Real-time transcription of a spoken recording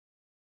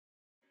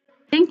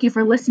Thank you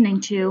for listening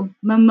to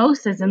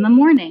Mimosas in the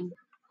Morning.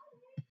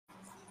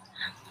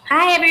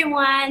 Hi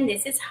everyone,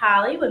 this is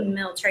Holly with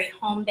Military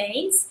Home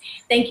Base.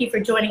 Thank you for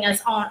joining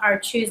us on our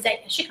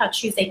Tuesday, I should call it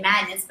Tuesday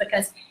Madness,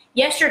 because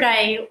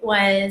yesterday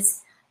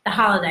was the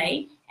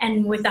holiday,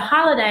 and with the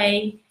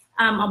holiday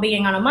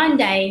being on a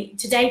Monday,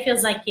 today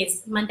feels like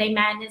it's Monday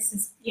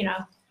Madness,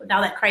 with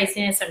all that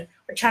craziness, and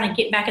we're trying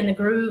to get back in the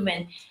groove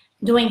and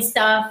doing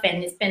stuff,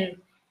 and it's been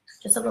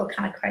just a little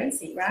kind of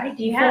crazy, right?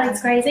 Do you feel like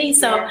it's crazy?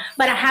 So, yeah.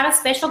 But I have a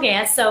special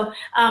guest. So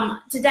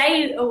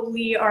today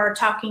we are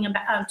talking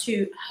about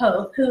to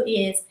Hope, who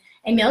is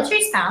a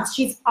military spouse.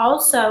 She's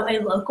also a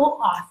local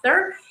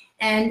author,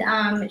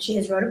 and she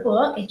has wrote a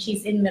book, and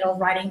she's in the middle of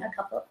writing a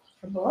couple of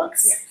her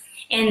books. Yes.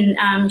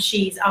 And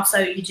she's also,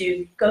 you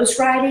do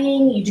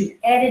ghostwriting, you do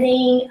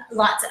editing,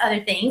 lots of other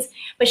things.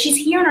 But she's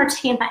here in our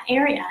Tampa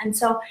area. And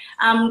so,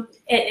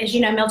 as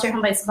you know, Military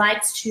Home Base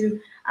likes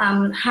to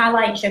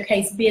highlight and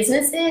showcase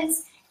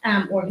businesses,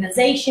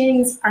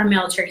 organizations, our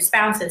military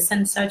spouses.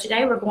 And so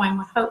today we're going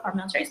with Hope, our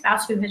military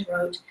spouse, who has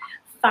wrote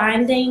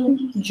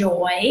Finding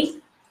Joy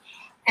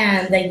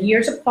and the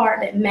Years Apart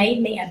That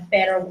Made Me a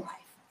Better Wife.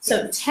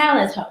 So tell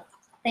us, Hope.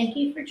 Thank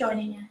you for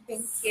joining us.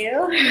 Thank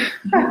you.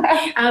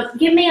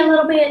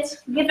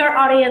 Give our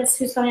audience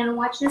who's going to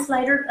watch this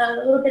later a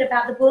little bit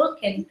about the book.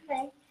 And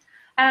okay.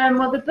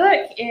 Well, the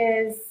book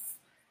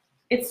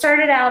it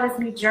started out as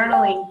me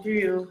journaling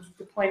through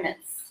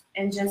deployments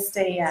and just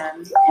a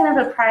kind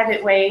of a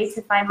private way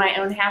to find my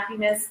own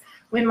happiness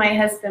when my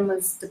husband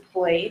was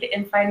deployed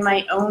and find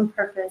my own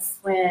purpose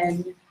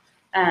when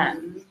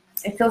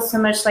it feels so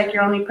much like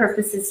your only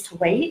purpose is to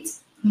wait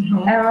a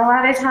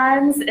lot of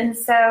times. And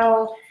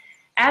so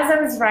as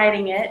I was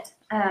writing it,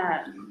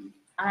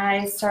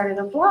 I started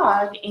a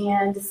blog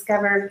and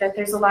discovered that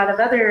there's a lot of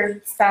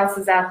other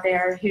spouses out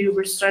there who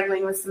were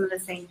struggling with some of the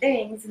same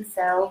things. And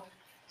so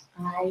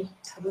I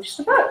published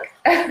the book.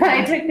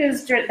 I took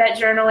that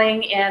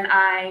journaling and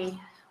I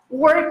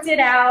worked it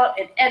out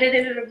and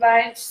edited it a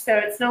bunch, so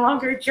it's no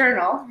longer a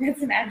journal.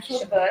 It's an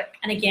actual book.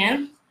 And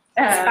again,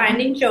 it's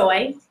Finding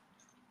Joy.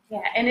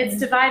 Yeah, and it's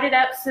divided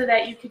up so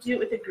that you could do it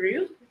with a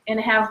group and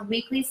have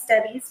weekly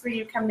studies where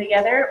you come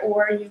together,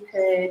 or you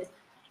could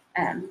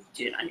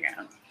do it on your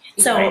own.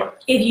 So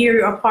if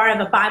you're a part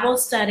of a Bible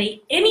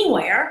study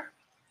anywhere,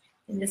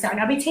 and it's not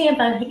going to be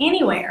Tampa,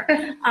 anywhere,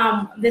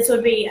 this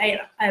would be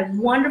a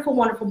wonderful,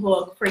 wonderful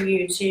book for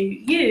you to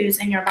use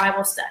in your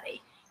Bible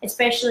study,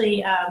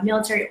 especially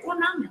military or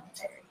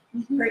non-military,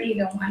 for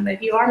either one. But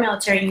if you are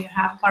military and you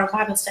have a part of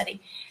Bible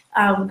study,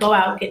 go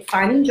out and get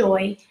Finding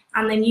Joy,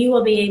 and then you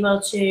will be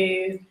able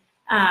to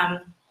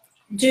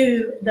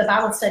do the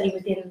Bible study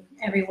within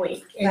every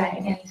week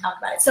and talk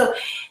about it. So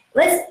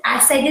I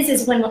say this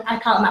is when I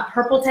call it my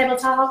purple table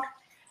talk,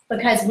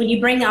 because when you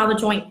bring all the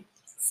joints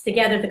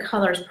together, the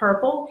color is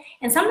purple.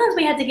 And sometimes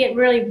we have to get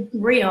really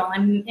real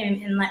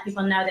and let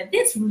people know that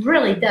this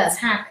really does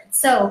happen.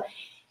 So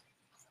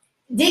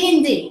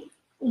digging deep,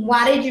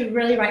 why did you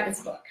really write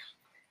this book?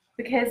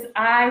 Because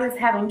I was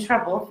having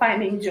trouble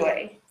finding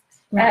joy.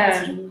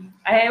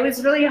 It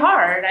was really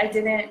hard. I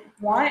didn't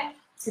want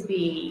to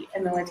be a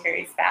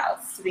military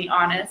spouse, to be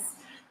honest.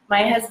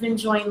 My husband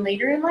joined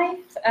later in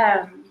life,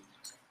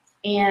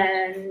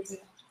 and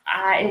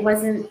it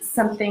wasn't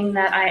something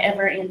that I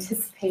ever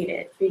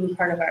anticipated being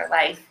part of our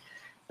life.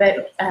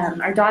 But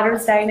our daughter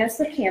was diagnosed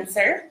with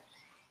cancer,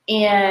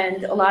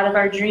 and a lot of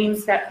our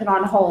dreams got put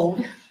on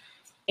hold.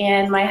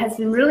 And my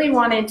husband really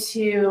wanted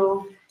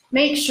to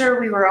make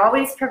sure we were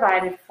always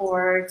provided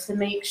for, to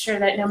make sure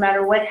that no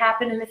matter what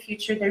happened in the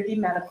future, there'd be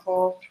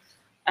medical.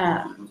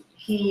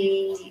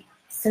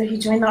 So he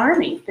joined the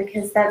Army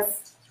because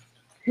that's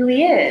who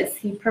he is.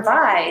 He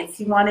provides.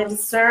 He wanted to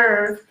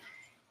serve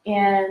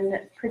and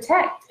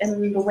protect,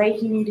 and the way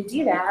he knew to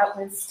do that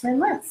was to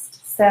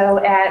enlist.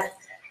 So at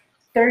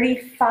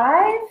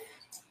 35,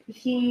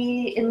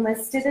 he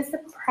enlisted as a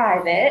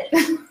private.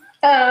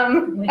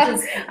 Which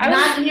is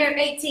not near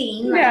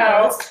 18.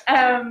 No,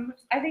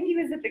 I think he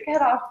was at the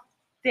cutoff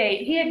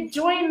date. He had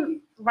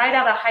joined right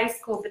out of high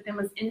school, but then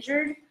was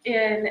injured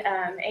in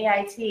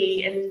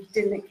AIT, and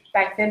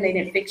back then they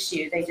didn't fix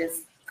you. They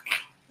just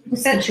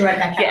sent you right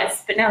back out.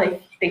 Yes, but now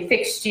they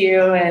fixed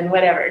you and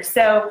whatever.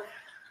 So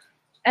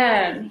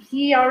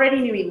he already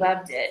knew he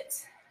loved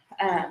it,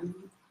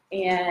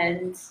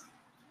 and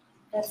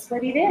that's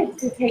what he did,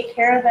 to take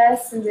care of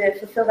us and to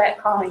fulfill that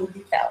calling he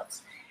felt.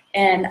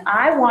 And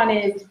I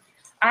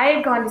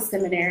had gone to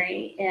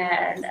seminary,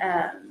 and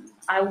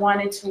I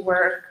wanted to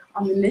work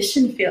on the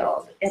mission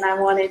field, and I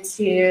wanted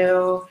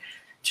to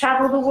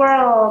travel the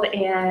world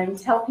and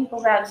tell people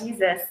about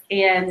Jesus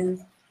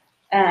and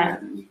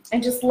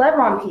just love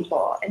on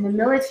people. And the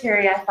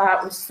military, I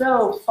thought, was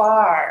so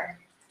far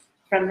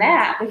from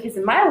that, because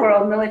in my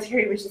world,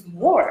 military was just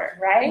war,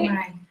 right?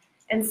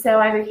 And so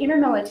I became a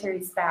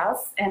military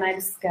spouse, and I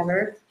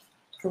discovered,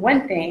 for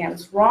one thing, I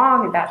was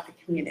wrong about the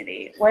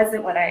community. It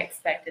wasn't what I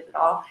expected at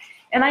all.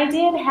 And I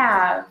did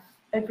have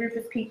a group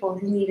of people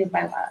who needed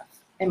my love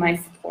and my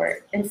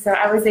support. And so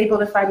I was able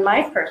to find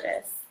my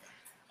purpose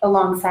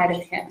alongside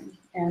of him.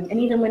 And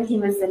even when he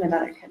was in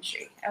another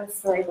country, I was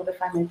still able to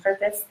find my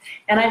purpose.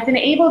 And I've been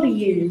able to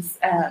use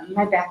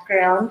my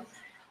background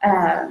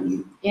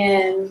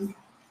in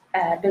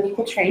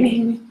biblical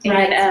training,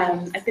 Right.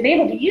 and I've been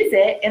able to use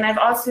it, and I've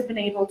also been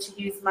able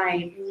to use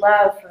my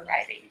love for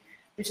writing,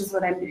 which is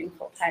what I'm doing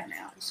full time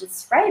now. It's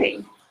just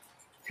writing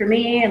for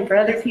me and for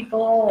other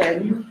people.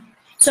 And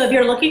So if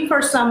you're looking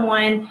for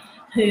someone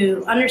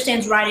who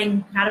understands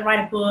writing, how to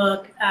write a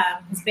book,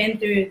 has been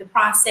through the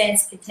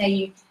process, can tell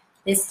you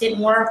this didn't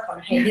work, or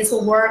hey, this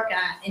will work,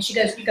 and she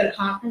goes, you go to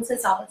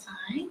conferences all the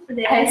time for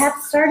this. I have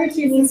started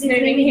using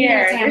moving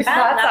here. There's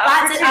Tampa.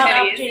 lots of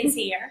opportunities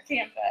here.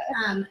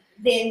 Tampa.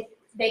 Then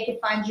they can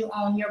find you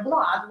on your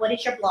blog. What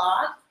is your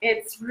blog?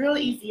 It's real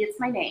easy. It's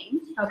my name,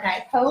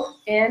 Okay.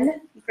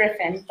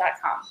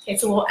 hopeinGriffin.com. Okay,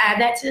 so we'll add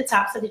that to the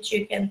top so that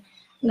you can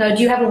know.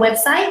 Do you have a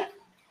website?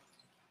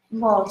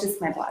 Well, just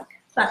my blog.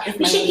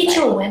 We should get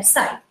you a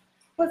website.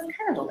 Well, it's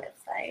kind of a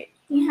website.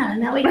 Yeah,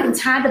 and that way you can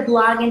tie the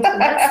blog into the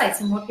website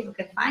so more people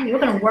can find you. We're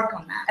going to work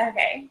on that.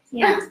 Okay.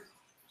 Yeah.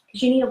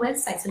 Because you need a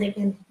website so they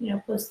can,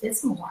 post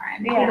this more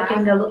and Yeah. people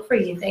can go look for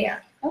you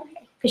there. Okay.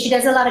 Because she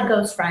does a lot of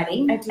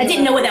ghostwriting. I I do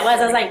didn't know what that was.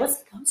 I was ghostwriting. like,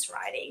 what's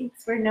ghostwriting?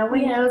 It's where no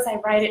one knows I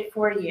write it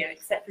for you,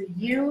 except for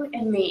you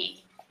and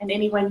me and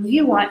anyone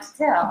you want to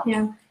tell.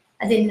 Yeah,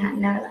 I did not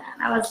know that.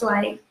 I was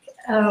like,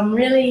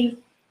 really,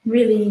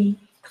 really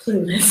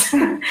clueless.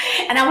 And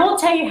I won't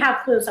tell you how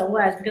clueless I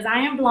was because I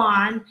am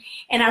blonde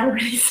and I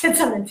really said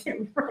something that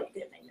really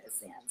didn't make no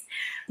sense.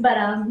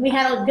 But we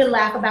had a good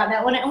laugh about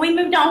that one and we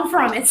moved on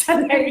from it.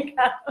 So there you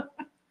go.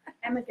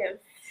 I'm a ghost.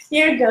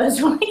 Here it goes.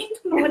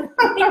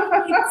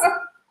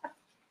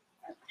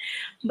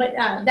 But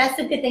that's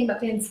the good thing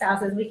about being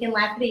spouses. We can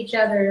laugh at each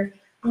other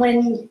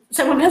when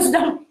someone else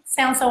don't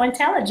sound so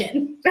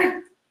intelligent.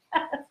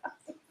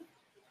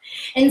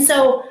 And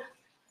so,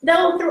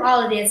 though through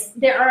all of this,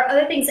 there are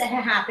other things that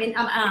have happened.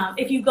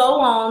 If you go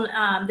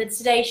on the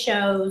Today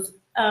Show's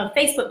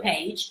Facebook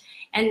page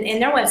and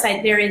their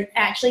website, there is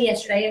actually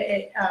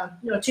yesterday,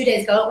 2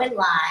 days ago, it went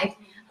live.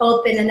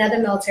 Hope and another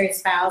military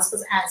spouse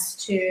was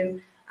asked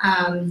to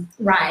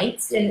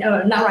write,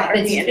 not write,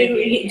 but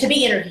to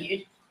be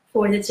interviewed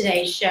for the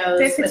Today Show.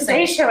 If the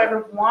Today Show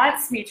ever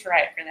wants me to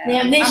write for them,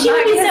 Yeah, then I'm she would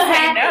not be gonna so say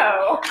happy.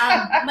 no.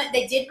 But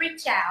they did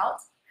reach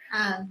out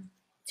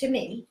to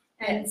me,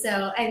 and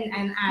so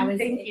and I was.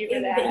 Thank you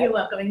for that. You're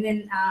welcome. And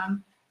then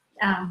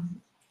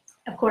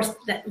of course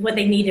what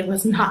they needed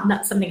was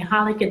not something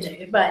Holly could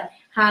do, but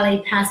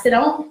Holly passed it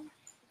on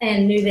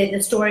and knew that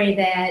the story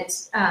that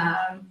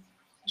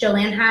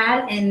Jolene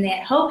had and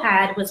that Hope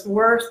had was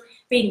worth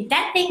reading.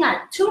 That thing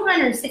got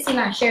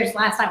 269 shares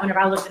last night whenever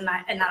I looked at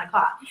 9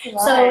 o'clock.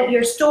 So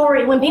your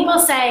story, when people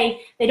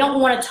say they don't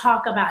want to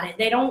talk about it,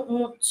 they don't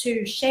want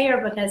to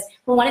share because,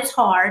 for one, it's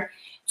hard.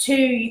 Two,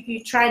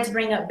 you try to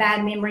bring up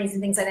bad memories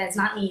and things like that. It's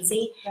not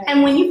easy. Right.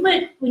 And when you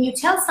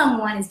tell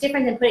someone, it's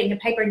different than putting it in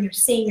paper and you're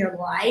seeing your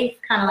life,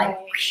 kind of like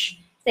whoosh,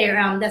 there.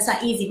 That's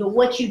not easy. But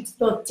what you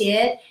both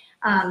did,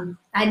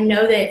 I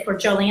know that for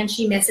Jolene,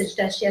 she messaged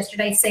us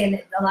yesterday saying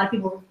that a lot of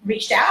people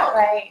reached out.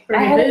 Right. For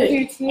I your had a boot.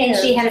 few too. And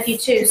she had a few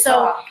too. Just So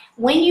talk.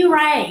 when you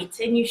write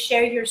and you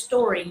share your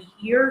story,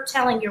 you're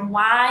telling your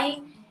why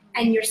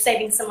and you're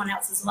saving someone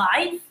else's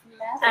life.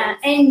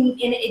 And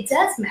it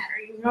does matter.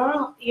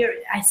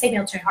 I say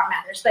military heart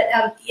matters, but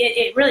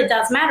it really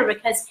does matter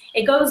because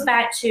it goes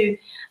back to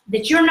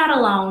that you're not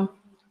alone.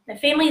 The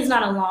family is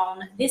not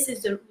alone. This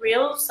is a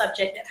real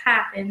subject that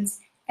happens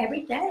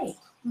every day.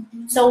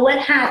 Mm-hmm. So what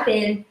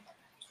happened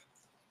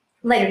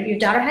later? Your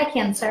daughter had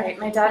cancer. Right.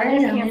 My daughter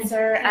had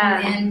cancer.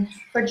 And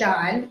for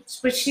John.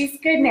 But she's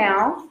good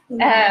now.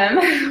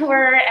 Mhm.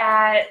 We're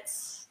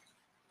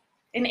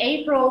in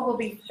April, we'll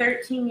be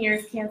 13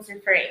 years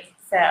cancer-free.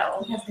 So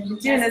I've been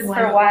doing this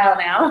for a while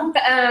now.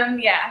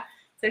 Yeah.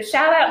 So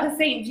shout out to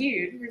St.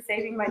 Jude for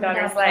saving my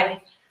daughter's life.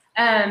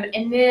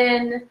 And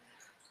then,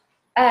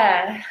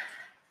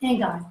 Thank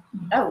God.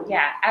 oh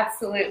yeah,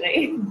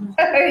 absolutely. Mhm.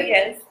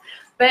 Yes.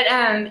 But,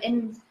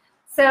 and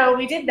so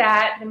we did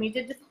that, and we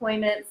did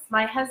deployments.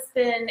 My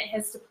husband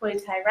has deployed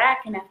to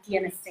Iraq and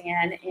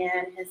Afghanistan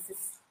and has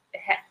just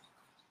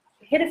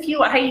hit a few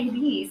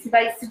IEDs. He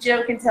likes to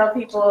joke and tell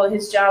people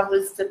his job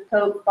was to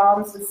poke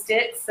bombs with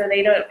sticks so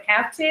they don't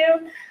have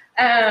to.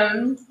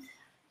 And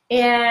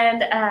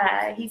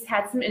he's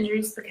had some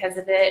injuries because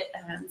of it,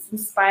 some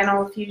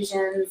spinal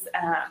fusions.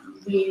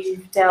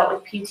 We've dealt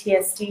with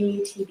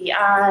PTSD,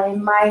 TBI,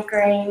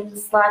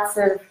 migraines, lots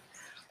of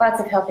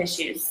health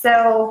issues.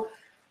 So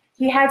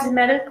he had to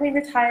medically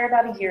retire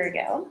about a year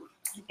ago,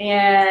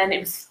 and it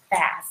was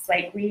fast.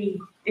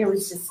 It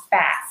was just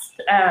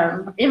fast.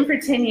 In for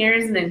 10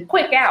 years and then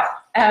quick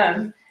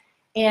out.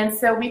 And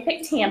so we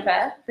picked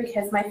Tampa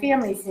because my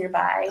family's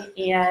nearby,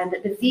 and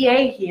the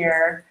VA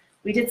here,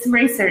 we did some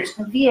research.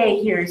 The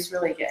VA here is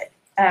really good,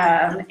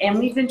 and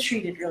we've been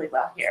treated really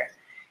well here.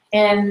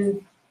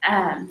 And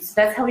so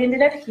that's how we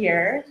ended up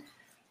here.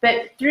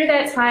 But through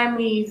that time,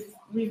 we've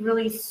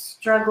really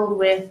struggled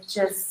with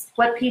just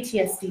what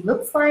PTSD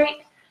looks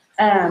like,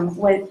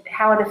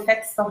 how it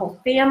affects the whole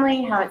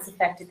family, how it's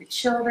affected the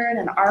children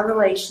and our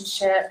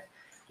relationship.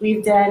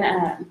 We've done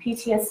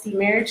PTSD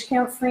marriage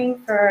counseling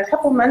for a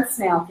couple months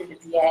now through the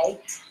VA,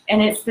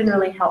 and it's been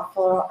really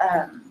helpful.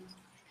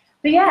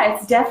 But yeah,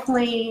 it's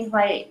definitely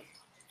like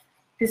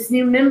this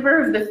new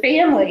member of the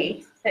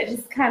family that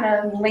just kind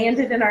of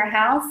landed in our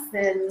house,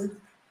 and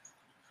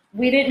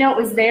we didn't know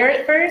it was there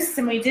at first,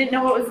 and we didn't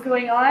know what was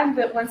going on,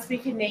 but once we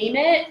could name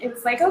it, it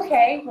was like,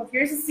 okay, well,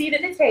 here's a seat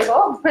at the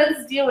table.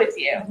 Let's deal with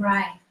you.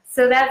 Right.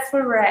 So that's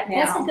where we're at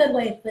now. That's a good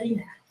way of putting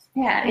that.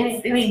 Yeah,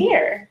 it's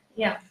here.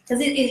 Yeah, because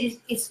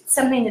it's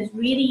something that's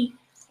really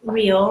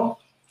real,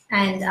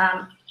 and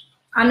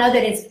I know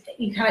that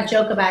you kind of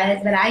joke about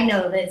it, but I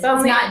know that it's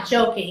not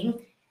joking.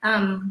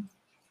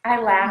 I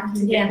laugh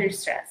to get through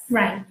stress.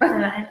 Right.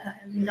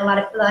 A lot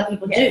of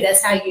people do.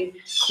 That's how you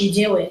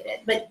deal with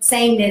it. But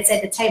saying that it's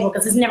at the table,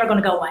 because it's never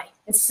going to go away.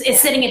 It's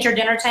sitting at your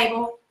dinner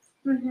table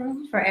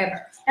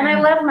forever. And I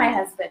love my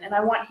husband, and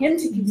I want him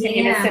to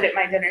continue to sit at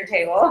my dinner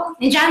table.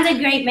 And John's a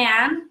great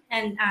man,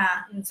 and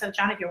so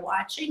John, if you're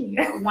watching,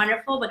 you're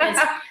wonderful, because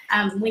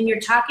when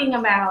you're talking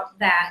about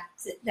that,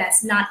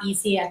 that's not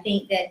easy. I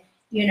think that,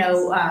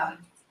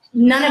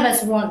 none of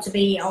us want to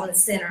be on the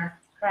center.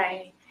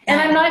 Right. And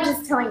I'm not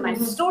just telling my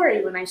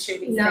story when I share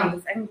these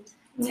things. I'm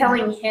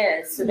telling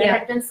his. So there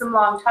have been some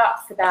long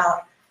talks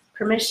about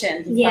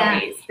permission to tell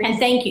these things. And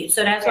thank you.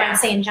 So that's why I'm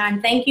saying,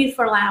 John, thank you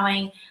for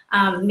allowing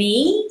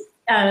me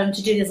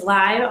to do this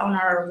live on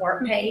our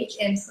work page,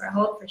 and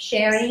for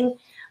sharing,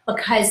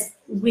 because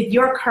with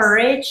your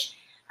courage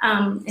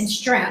and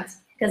strength,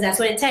 because that's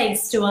what it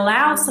takes to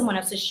allow someone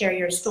else to share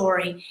your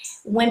story.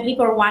 When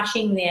people are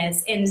watching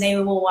this, and they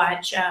will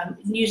watch,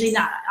 usually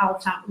not all the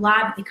time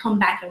live, but they come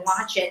back and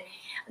watch it,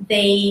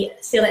 they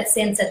feel that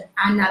sense of,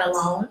 I'm not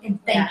alone,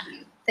 and thank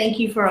you. Thank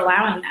you for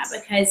allowing that,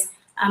 because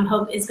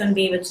Hope is going to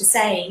be able to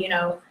say,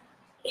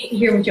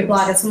 here with your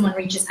blog, if someone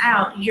reaches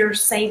out, you're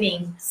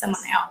saving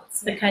someone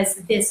else, because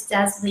this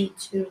does lead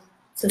to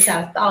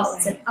suicidal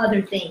thoughts and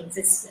other things.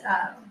 It's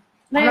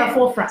on our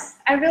forefront.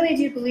 I really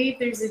do believe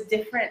there's a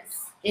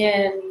difference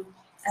in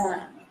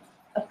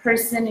a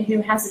person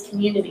who has a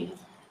community,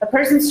 a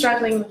person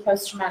struggling with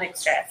post-traumatic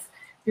stress,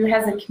 who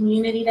has a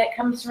community that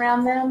comes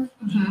around them,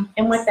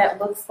 and what that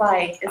looks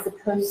like, as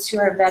opposed to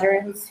our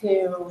veterans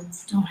who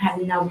don't have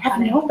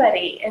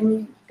nobody,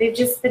 and they've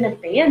just been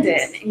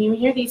abandoned. And you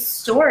hear these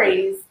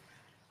stories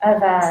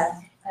of,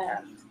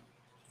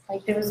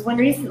 like there was one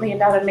recently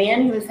about a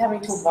man who was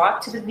having to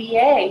walk to the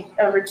VA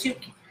over 2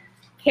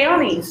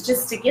 counties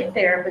just to get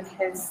there,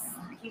 because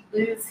he'd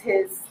lose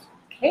his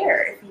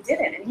care if he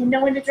didn't, and he had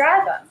no one to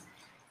drive him.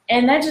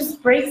 And that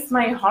just breaks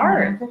my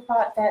heart, the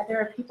thought that there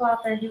are people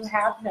out there who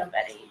have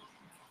nobody.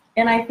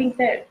 And I think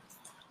that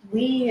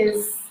we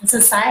as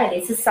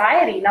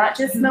society, not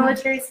just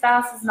military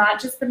spouses, not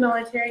just the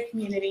military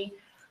community,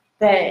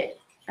 that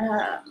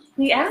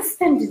we ask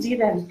them to do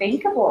the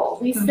unthinkable.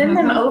 We send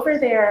them over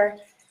there,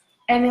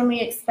 and then we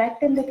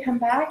expect them to come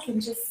back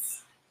and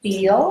just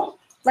feel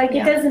like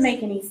it doesn't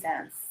make any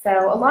sense.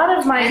 So a lot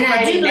of my and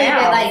I do believe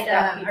that,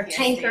 like our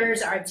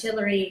tankers, our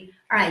artillery,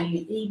 our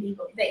IUD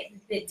people, they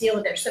deal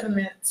with their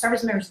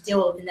service members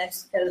deal with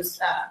those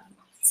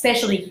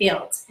specialty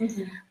fields.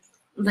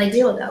 They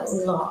deal with that a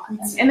lot.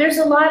 And there's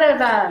a lot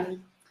of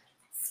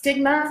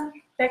stigma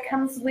that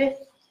comes with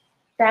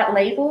that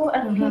label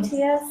of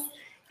PTS,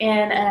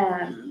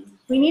 and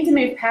we need to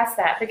move past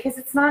that, because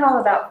it's not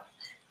all about,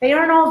 they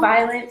aren't all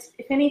violent.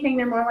 If anything,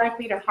 they're more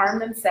likely to harm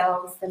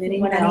themselves than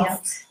anyone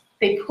else.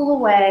 They pull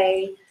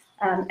away.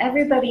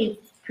 Everybody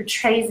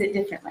portrays it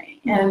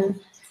differently,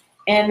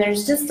 and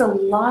there's just a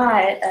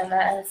lot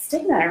of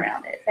stigma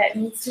around it that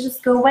needs to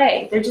just go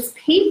away. They're just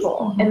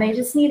people, and they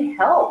just need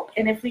help.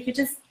 And if we could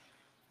just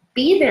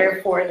be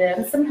there for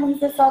them,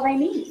 sometimes that's all they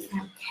need.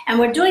 And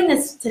we're doing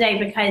this today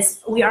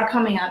because we are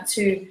coming up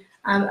to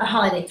a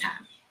holiday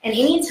time, and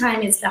any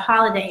time it's the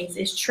holidays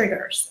is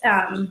triggers.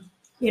 They're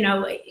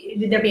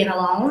being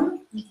alone.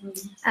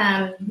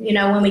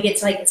 When we get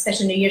to, like,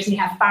 especially New Year's, and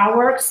you have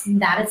fireworks,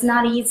 that is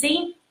not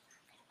easy.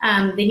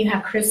 Then you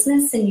have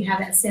Christmas, and you have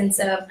that sense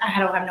of, I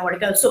don't have nowhere to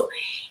go. So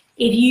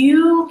if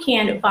you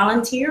can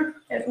volunteer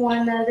at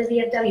one of the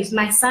VFWs,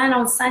 my son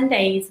on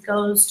Sundays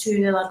goes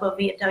to the local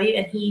VFW,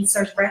 and he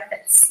serves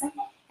breakfast.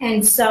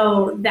 And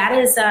so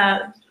that's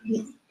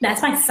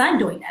my son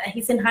doing that.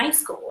 He's in high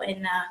school,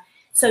 and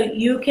so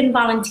you can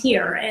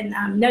volunteer, and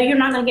no, you're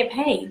not going to get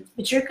paid,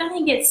 but you're going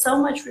to get so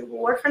much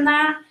reward from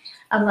that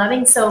of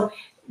loving. So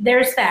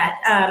there's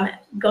that.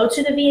 Go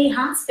to the VA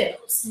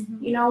hospitals,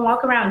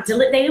 walk around.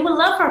 They would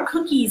love for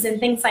cookies and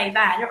things like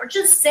that, or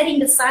just sitting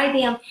beside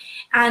them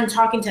and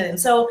talking to them.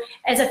 So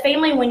as a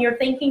family, when you're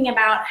thinking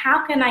about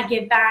how can I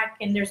give back,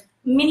 and there's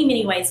many,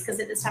 many ways, because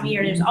at this time of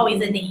year, there's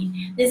always a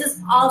need. This is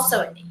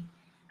also a need,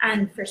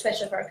 and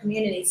especially for our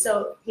community.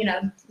 So,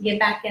 give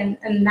back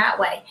in that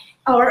way.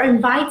 Or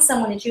invite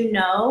someone that you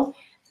know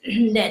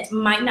that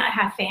might not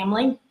have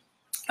family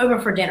over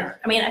for dinner.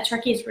 I mean, a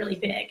turkey is really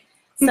big.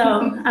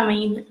 So, I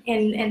mean,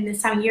 in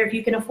this time of year, if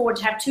you can afford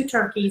to have 2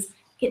 turkeys,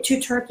 get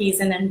 2 turkeys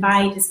and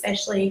invite,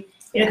 especially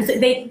You know,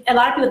 because a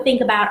lot of people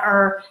think about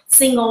our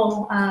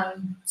single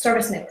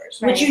service members,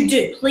 Right. which you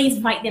do. Please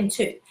invite them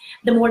too.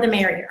 The more, the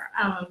merrier.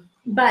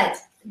 But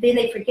then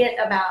they forget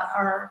about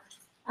our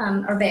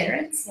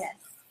veterans. Yes.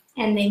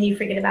 And then you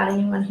forget about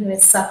anyone who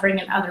is suffering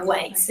in other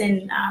ways.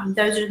 And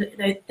those are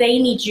they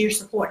need your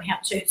support and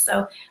help too.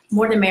 So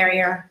more the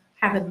merrier.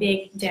 Have a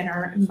big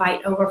dinner,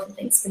 invite over for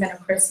Thanksgiving or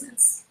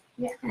Christmas.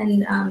 Yeah.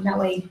 And that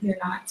way you're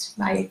not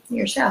by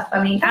yourself.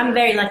 I mean, I'm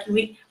very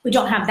lucky. We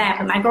don't have that.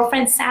 But my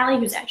girlfriend Sally,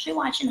 who's actually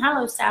watching,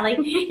 hello Sally.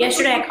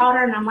 Yesterday I called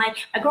her and I'm like,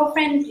 my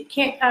girlfriend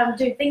can't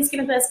do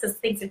Thanksgiving with us because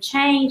things have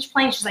changed.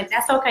 Plans. She's like,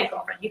 that's okay,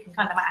 girlfriend. You can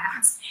come to my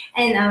house.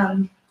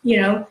 And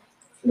you know,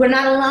 we're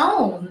not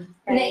alone.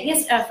 And it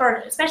gets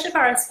especially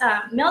for us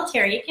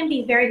military, it can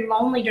be very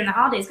lonely during the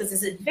holidays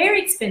because it's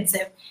very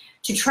expensive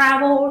to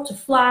travel, to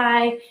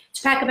fly,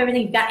 to pack up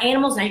everything. You've got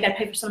animals, now you got to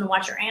pay for someone to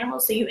watch your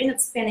animals, so you end up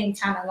spending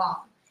time alone.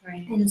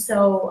 Right. And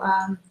so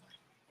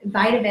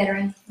invite a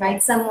veteran,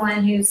 invite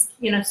someone who's,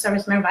 you know,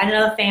 service member, invite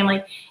another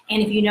family,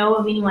 and if you know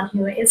of anyone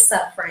who is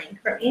suffering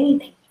from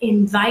anything,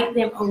 invite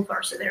them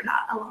over so they're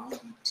not alone.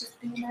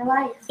 Just be in their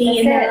life. Be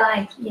in That's their it.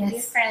 life, Be a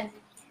yes, friend.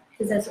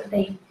 because that's what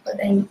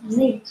they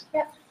need.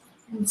 Yep.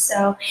 And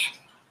so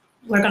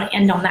we're going to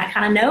end on that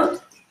kind of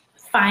note.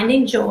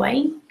 Finding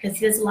joy, because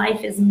this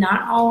life is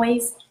not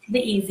always the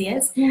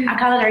easiest. I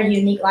call it our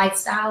unique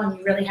lifestyle, and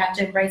you really have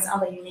to embrace all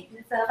the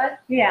uniqueness of it,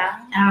 Yeah.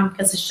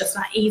 because it's just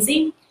not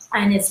easy,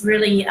 and it's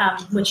really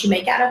what you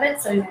make out of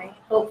it. So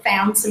Hope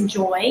found some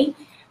joy.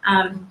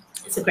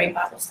 It's a great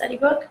Bible study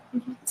book.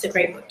 It's a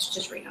great book to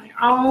just read on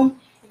your own.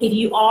 If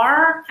you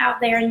are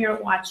out there and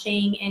you're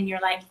watching and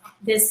you're like,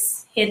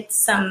 this hits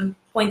some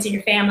points in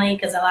your family,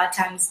 because a lot of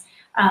times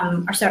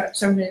our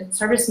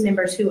service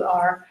members who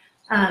are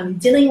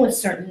dealing with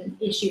certain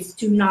issues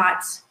do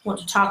not want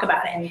to talk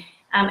about it.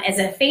 As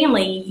a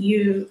family,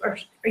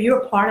 you're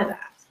a part of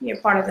that. You're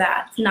part of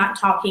that, not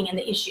talking and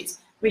the issues.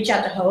 Reach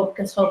out to Hope,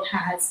 because Hope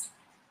has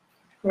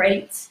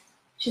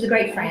she's a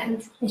great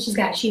friend, and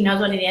she knows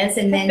what it is.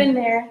 And I've then been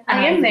there.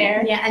 I am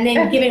there. Yeah, and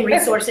then giving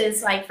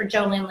resources like for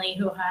Joe Lindley,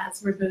 who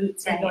has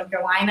Reboots in Right. North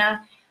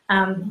Carolina.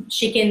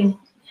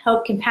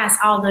 Hope can pass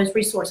all those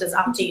resources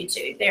off to you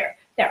too. There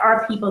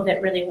are people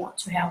that really want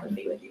to help and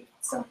be with you.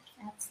 So,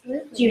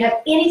 Absolutely. do you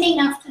have anything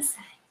else to say?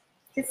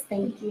 Just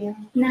thank you.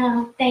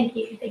 No, thank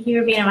you. Thank you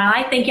for being in my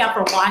life. Thank y'all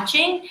for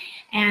watching,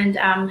 and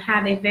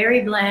have a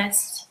very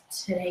blessed,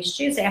 today's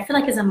Tuesday. I feel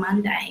like it's a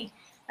Monday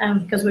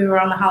because we were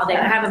on the holiday.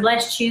 But have a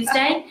blessed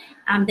Tuesday.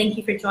 Thank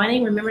you for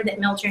joining. Remember that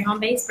Military Home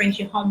Base brings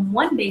you home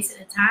one base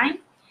at a time,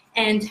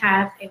 and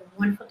have a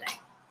wonderful day.